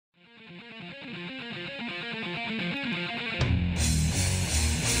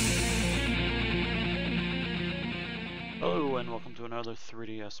to another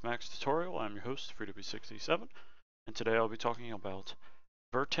 3ds Max tutorial. I'm your host, FreeWB67, and today I'll be talking about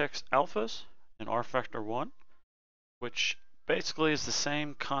Vertex Alphas in rFactor 1, which basically is the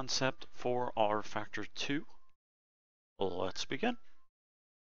same concept for rFactor 2. Let's begin.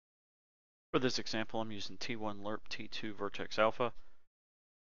 For this example, I'm using T1 Lerp T2 Vertex Alpha.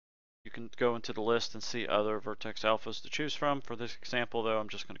 You can go into the list and see other Vertex Alphas to choose from. For this example, though, I'm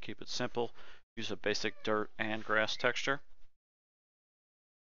just going to keep it simple. Use a basic dirt and grass texture.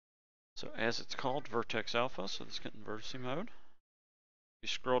 So as it's called, Vertex Alpha, so let's get in vertex mode. You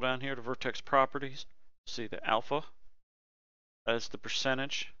scroll down here to Vertex Properties, see the alpha. That is the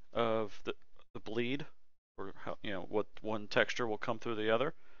percentage of the bleed, or how, what one texture will come through the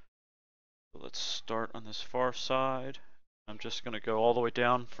other. So let's start on this far side. I'm just going to go all the way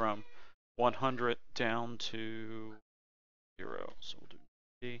down from 100 down to 0. So we'll do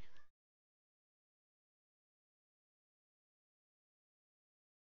D.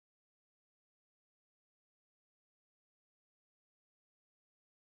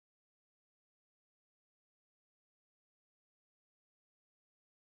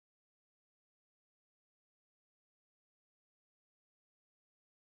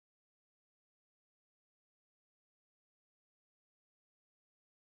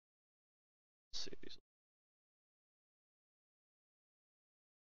 Let's see these.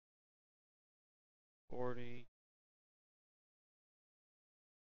 40.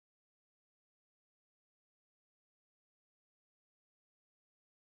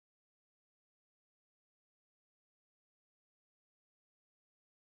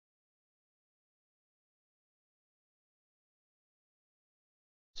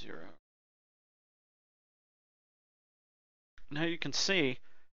 Zero. Now you can see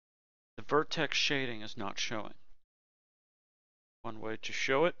the vertex shading is not showing. One way to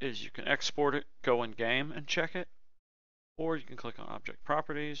show it is you can export it, go in game and check it, or you can click on Object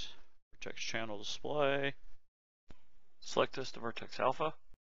Properties, Vertex Channel Display, select this to Vertex Alpha,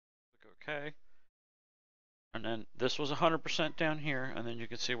 click OK, and then this was 100% down here, and then you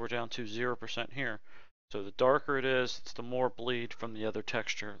can see we're down to 0% here. So the darker it is, it's the more bleed from the other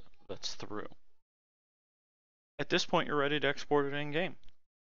texture that's through. At this point, you're ready to export it in game,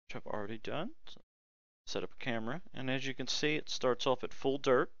 which I've already done. So set up a camera, and as you can see, it starts off at full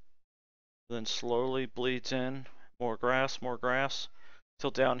dirt, then slowly bleeds in more grass,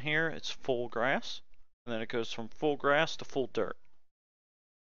 till down here it's full grass, and then it goes from full grass to full dirt.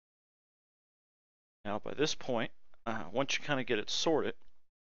 Now by this point, once you kind of get it sorted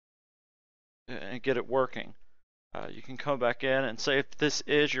and get it working, you can come back in and say if this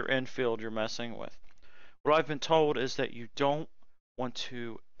is your infield you're messing with. What I've been told is that you don't want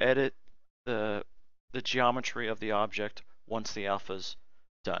to edit the geometry of the object once the alpha's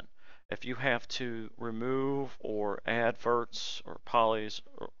done. If you have to remove or add verts or polys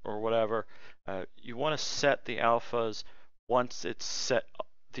or whatever, you want to set the alphas once it's set,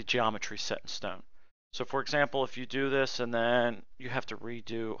 the geometry set in stone. So for example, if you do this and then you have to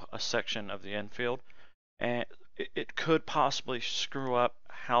redo a section of the infield, and it could possibly screw up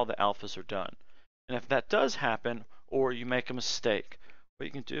how the alphas are done. And if that does happen, or you make a mistake, what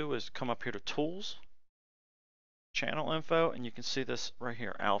you can do is come up here to Tools, Channel Info, and you can see this right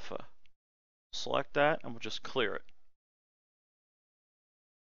here, Alpha. Select that, and we'll just clear it.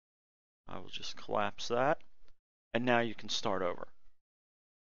 I will just collapse that, and now you can start over.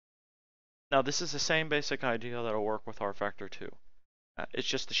 Now this is the same basic idea that'll work with rFactor 2. It's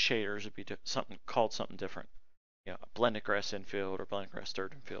just the shaders would be something different. A blended grass infield or blended grass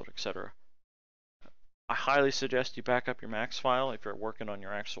dirt infield, etc. I highly suggest you back up your max file if you're working on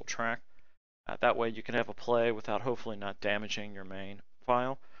your actual track. That way you can have a play without hopefully not damaging your main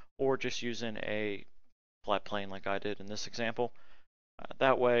file, or just using a flat plane like I did in this example.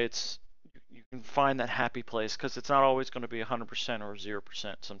 That way you can find that happy place, because it's not always going to be 100% or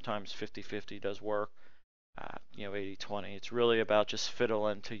 0%. Sometimes 50-50 does work. 80-20. It's really about just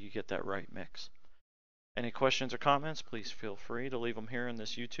fiddling until you get that right mix. Any questions or comments, please feel free to leave them here in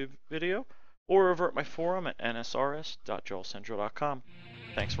this YouTube video, or over at my forum at nsrs.joelcentral.com.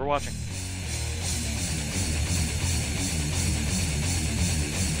 Thanks for watching.